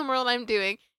know what in the world I'm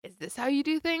doing. Is this how you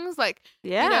do things? Like,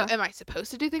 you know, am I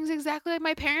supposed to do things exactly like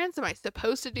my parents? Am I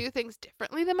supposed to do things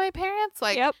differently than my parents?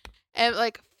 Like, and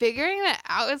like figuring that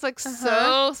out is like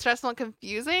so stressful and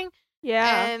confusing.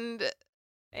 Yeah. And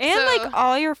so, like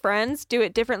all your friends do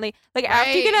it differently. Like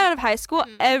after you get out of high school,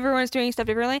 everyone's doing stuff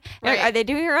differently. Like, are they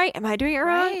doing it right? Am I doing it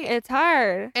wrong? It's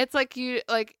hard. It's like you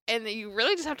like, and you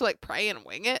really just have to like pray and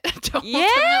wing it. Yeah,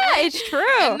 it's true.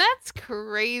 And that's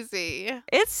crazy.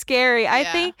 It's scary. I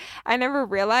think I never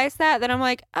realized that I'm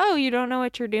like, oh, you don't know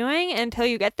what you're doing until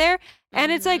you get there.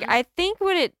 And it's like, I think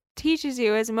what it teaches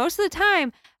you is most of the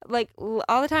time, like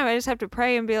all the time, I just have to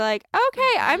pray and be like,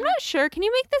 okay, I'm not sure. Can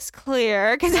you make this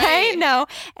clear? Because I know.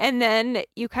 And then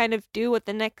you kind of do what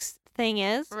the next thing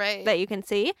is that you can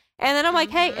see. And then I'm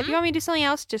like, hey, if you want me to do something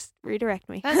else, just redirect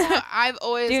me. That's how I've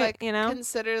always like, you know,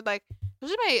 considered like,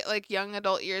 especially my like young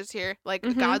adult years here, like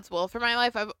God's will for my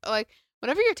life. I've like,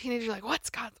 whenever you're a teenager, you're like,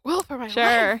 what's God's will for my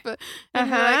life? And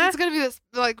you're like, it's gonna be this,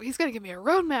 like, he's gonna give me a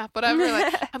roadmap, whatever.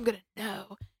 Like, I'm gonna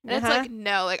know. And it's like,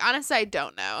 no, like, honestly, I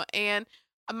don't know. And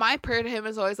my prayer to him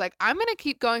is always like, I'm gonna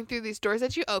keep going through these doors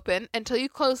that you open until you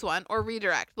close one or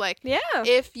redirect. Like,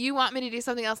 if you want me to do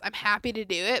something else, I'm happy to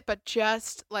do it, but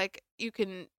just like you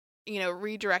can, you know,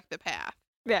 redirect the path.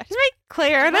 Yeah, just make it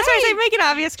clear. That's why I say make it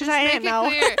obvious, because I didn't know.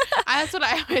 That's what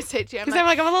I always say to you. Because I'm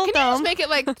like, I'm a little can dumb. You just make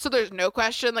it like so there's no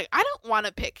question. Like, I don't want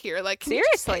to pick here. Like, can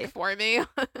seriously, you just pick for me?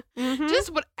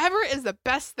 Just whatever is the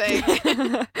best thing.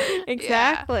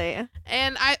 Exactly. Yeah.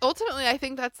 And I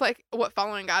think that's like what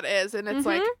following God is, and it's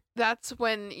like that's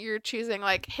when you're choosing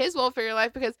like His will for your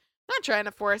life, because I'm not trying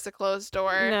to force a closed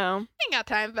door. No, I ain't got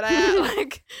time for that.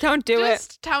 Like, don't do it.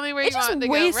 Just tell me where you want to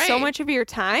go. It just wastes so much of your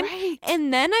time.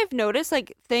 And then I've noticed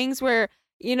like things where,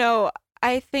 you know,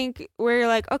 I think where you're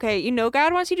like, okay, you know,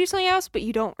 God wants you to do something else, but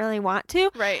you don't really want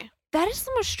to. Right. That is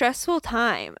the most stressful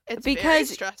time. It's because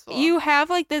very stressful. You have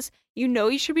like this, you know,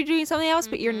 you should be doing something else,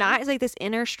 but you're not. It's like this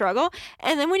inner struggle.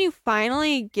 And then when you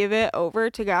finally give it over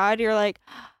to God, you're like,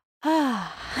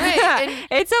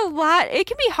 it's a lot. It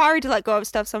can be hard to let go of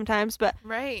stuff sometimes, but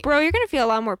bro, you're gonna feel a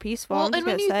lot more peaceful. Well, and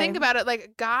when you think about it,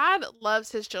 like, God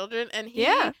loves His children, and He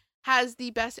has the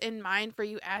best in mind for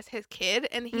you as His kid,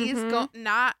 and He's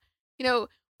not, you know,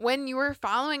 when you're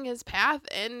following His path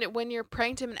and when you're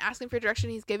praying to Him and asking for direction,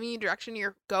 He's giving you direction.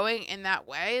 You're going in that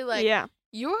way, like,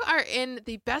 you are in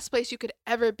the best place you could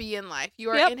ever be in life. You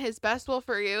are in His best will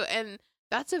for you, and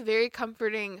that's a very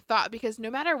comforting thought, because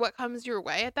no matter what comes your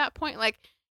way at that point, like,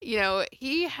 you know,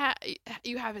 you have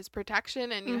His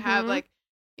protection, and you have, like,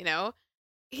 you know,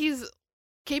 He's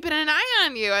keeping an eye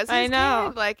on you as His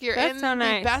kid. Like, you're in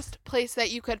the best place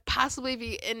that you could possibly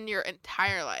be in your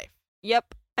entire life.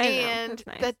 Yep. And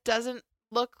that doesn't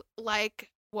look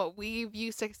like what we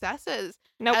view success as.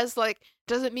 As, like,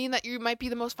 doesn't mean that you might be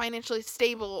the most financially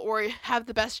stable or have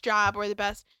the best job or the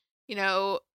best, you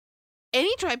know,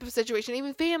 any type of situation,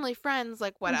 even family, friends,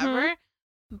 like, whatever.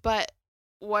 But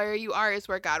where you are is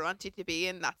where God wants you to be,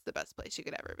 and that's the best place you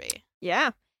could ever be.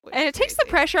 Yeah. And it takes the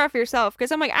pressure off yourself,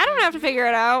 because I'm like, I don't have to figure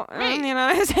it out. You know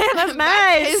what I'm saying? That's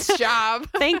nice. His job.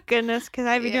 Thank goodness, because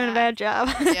I'd be doing a bad job.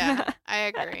 Yeah, I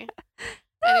agree.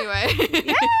 Anyway.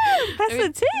 Yeah, that's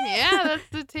the tea. Yeah, that's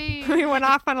the tea. We went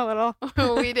off on a little.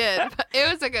 We did. But it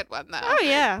was a good one, though. Oh,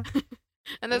 yeah.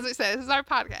 And as we say, this is our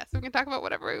podcast. We can talk about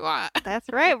whatever we want. That's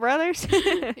right, brothers.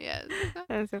 Yes.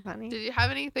 That's so funny. Did you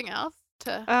have anything else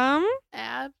to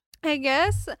add? I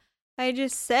guess I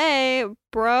just say,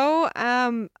 bro,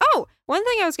 one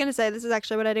thing I was going to say, this is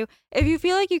actually what I do. If you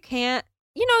feel like you can't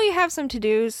you have some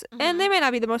to-dos, and they Mhm. might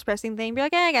not be the most pressing thing. Be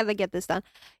like, I gotta get this done.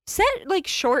 Set, like,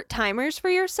 short timers for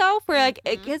yourself where, like,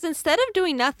 Mhm. because instead of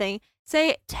doing nothing,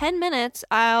 say 10 minutes,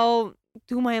 I'll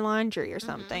do my laundry or Mhm.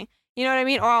 something. You know what I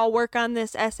mean? Or I'll work on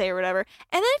this essay or whatever.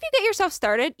 And then if you get yourself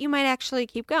started, you might actually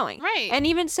keep going. Right. And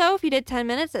even so, if you did 10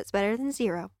 minutes, that's better than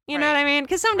 0. You know Right. what I mean?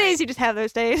 Because some Right. days you just have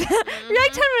those days. You're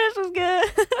like, 10 minutes was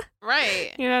good.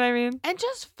 Right. You know what I mean? And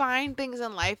just find things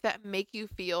in life that make you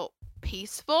feel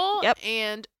peaceful Yep.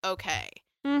 and okay.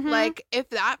 Mm-hmm. Like, if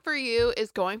that for you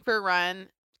is going for a run,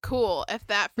 cool. If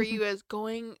that for you is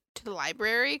going to the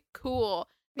library, cool.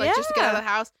 Like, just to get out of the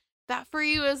house. That for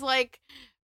you is, like,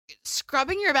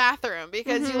 scrubbing your bathroom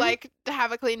because you Mhm. like to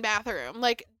have a clean bathroom.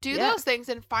 Like, do Yeah. those things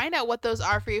and find out what those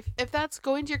are for you. If that's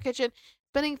going to your kitchen,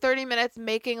 spending 30 minutes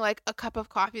making, like, a cup of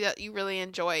coffee that you really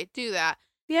enjoy, do that.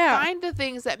 Yeah. Find the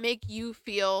things that make you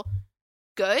feel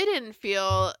good and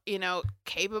feel,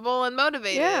 capable and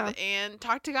motivated, Yeah. and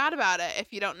talk to God about it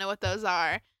if you don't know what those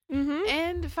are, Mm-hmm.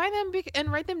 and find them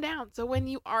and write them down. So when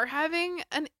you are having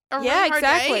a really Yeah, hard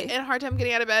exactly. day and a hard time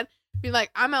getting out of bed, be like,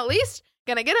 I'm at least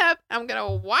gonna get up, I'm gonna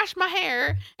wash my hair,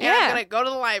 and Yeah. I'm gonna go to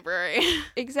the library.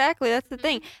 Exactly. That's the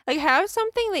thing. Like, have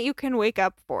something that you can wake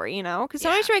up for, Because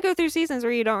sometimes Yeah. you might go through seasons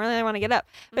where you don't really want to get up.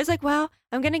 But it's like, well,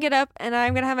 I'm going to get up and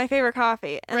I'm going to have my favorite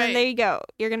coffee. And then Right. there you go.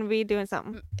 You're going to be doing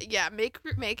something. Yeah,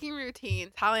 making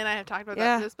routines. Holly and I have talked about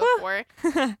Yeah. this before.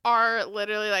 Are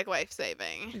literally like life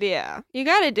saving. Yeah. You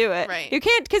got to do it. Right. You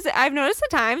can't, because I've noticed the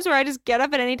times where I just get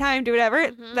up at any time, do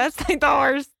whatever. Mhm. That's like the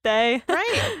worst day.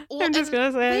 Right. Well, I'm just and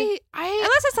going to say.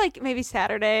 Unless it's like maybe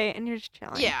Saturday and you're just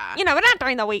chilling. Yeah. But not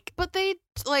during the week. But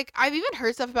like, I've even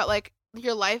heard stuff about, like,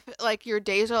 your life, like, your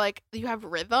days are, like, you have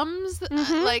rhythms,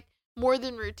 Mhm. like, more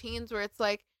than routines, where it's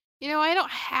like, I don't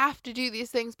have to do these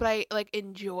things, but I, like,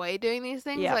 enjoy doing these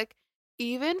things. Yep. Like,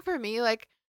 even for me, like,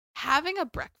 having a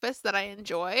breakfast that I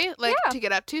enjoy, like, Yeah. to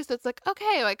get up to. So it's like,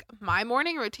 okay, like, my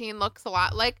morning routine looks a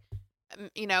lot like,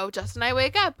 Justin and I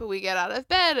wake up, we get out of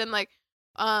bed, and, like,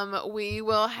 we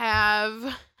will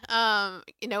have,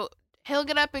 he'll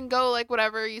get up and go, like,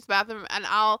 whatever, use the bathroom, and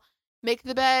I'll make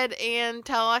the bed and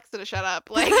tell Alexa to shut up,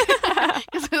 like,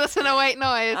 because we listen to white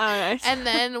noise. Oh, nice. And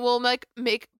then we'll, like,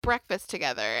 make breakfast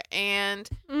together and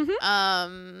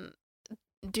Mhm.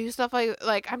 do stuff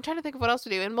like I'm trying to think of what else to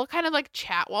do, and we'll kind of, like,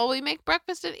 chat while we make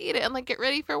breakfast and eat it and, like, get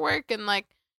ready for work, and, like,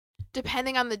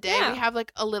 depending on the day, Yeah. we have,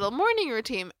 like, a little morning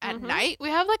routine. At Mhm. night, we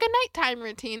have, like, a nighttime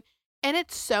routine, and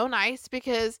it's so nice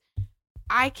because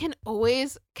I can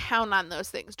always count on those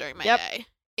things during my Yep. day.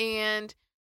 And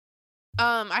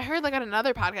I heard, like, on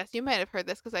another podcast, you might have heard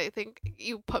this because I think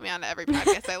you put me on to every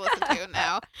podcast I listen to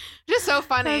now. Just so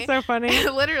funny. That's so funny.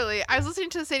 Literally, I was listening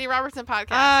to the Sadie Robertson podcast.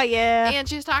 Oh, yeah. And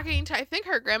she was talking to, I think,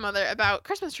 her grandmother about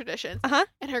Christmas traditions. Uh-huh.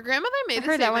 And her grandmother made I've the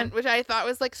heard that statement, one. which I thought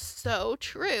was, like, so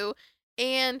true.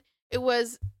 And it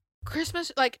was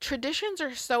Christmas, like, traditions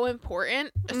are so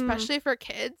important, especially for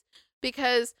kids,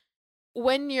 because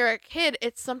when you're a kid,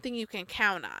 it's something you can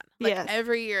count on, like, Yes.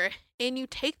 every year. And you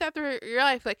take that through your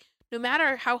life. Like, no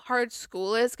matter how hard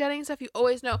school is getting stuff, you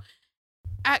always know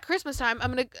at Christmas time,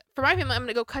 for my family, I'm going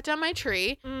to go cut down my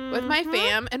tree with my Mhm.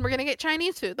 fam, and we're going to get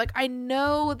Chinese food. Like, I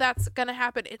know that's going to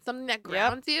happen. It's something that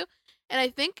grounds you. And I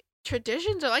think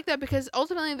traditions are like that because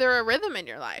ultimately they're a rhythm in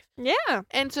your life. Yeah.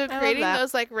 And so love creating that.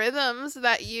 those, like, rhythms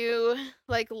that you,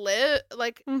 like, live,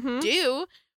 like, Mhm. do,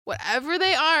 whatever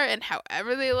they are and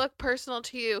however they look personal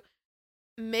to you,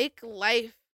 make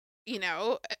life,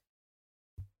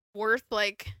 worth,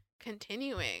 like,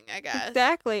 continuing, I guess.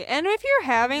 Exactly. And if you're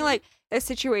having Mhm. like a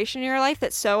situation in your life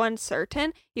that's so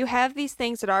uncertain, you have these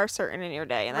things that are certain in your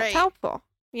day, and that's Right. helpful.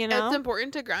 It's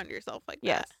important to ground yourself like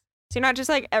Yes. that. So you're not just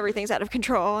like everything's out of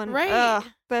control and Right.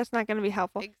 that's not going to be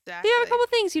helpful. Exactly. So you have a couple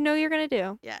things you're going to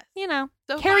do. Yes.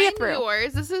 So carry it find through.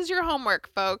 yours. This is your homework,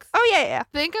 folks. Oh yeah.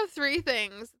 Think of 3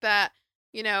 things that,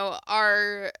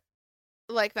 are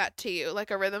like that to you,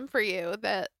 like a rhythm for you,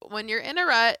 that when you're in a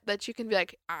rut, that you can be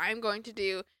like, I'm going to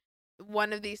do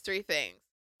one of these 3 things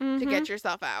to Mhm. get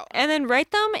yourself out. And then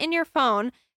write them in your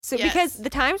phone. So because Yes. the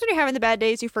times when you're having the bad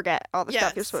days, you forget all the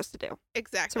stuff you're Yes. supposed to do.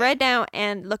 Exactly. So write it down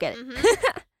and look at it.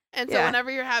 Mhm. And so Yeah. whenever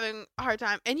you're having a hard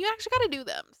time, and you actually got to do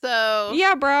them. So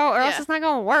Yeah, bro, or else Yeah. it's not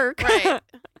going to work. Right.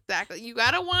 Exactly. You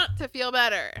got to want to feel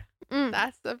better. Mm,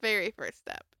 That's the very first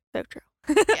step. so true.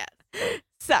 Yes.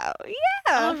 So,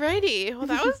 yeah. Alrighty. Well,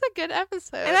 that was a good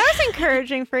episode. And that was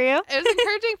encouraging for you. It was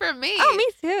encouraging for me. Oh, me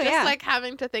too, Just yeah. like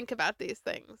having to think about these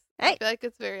things. I Hey. feel like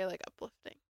it's very, like,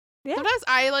 uplifting. Yeah. Sometimes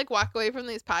I, like, walk away from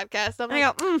these podcasts. I'm And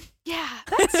like, I go, yeah,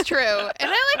 that's true.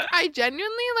 And I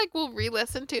genuinely, like, will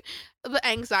re-listen to the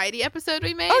anxiety episode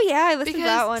we made. oh, yeah, I listened because to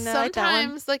that one. I like that one.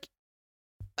 sometimes, like,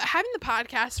 having the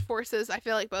podcast forces, I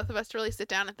feel like both of us to really sit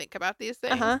down and think about these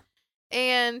things. Uh-huh.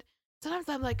 And sometimes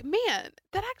I'm like, man,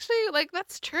 that actually, like,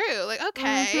 that's true. Like,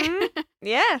 okay. Mhm.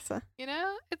 Yes. You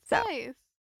know, it's So. nice.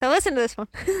 So listen to this one.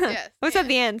 Yes. What's at and-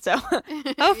 the end, so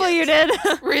hopefully you Yes.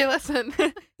 did. Re-listen.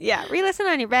 Yeah, re-listen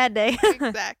on your bad day.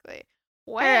 Exactly.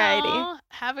 Well, Alrighty.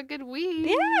 have a good week.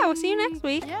 Yeah, we'll see you next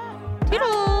week. Yeah.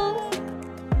 Toodles.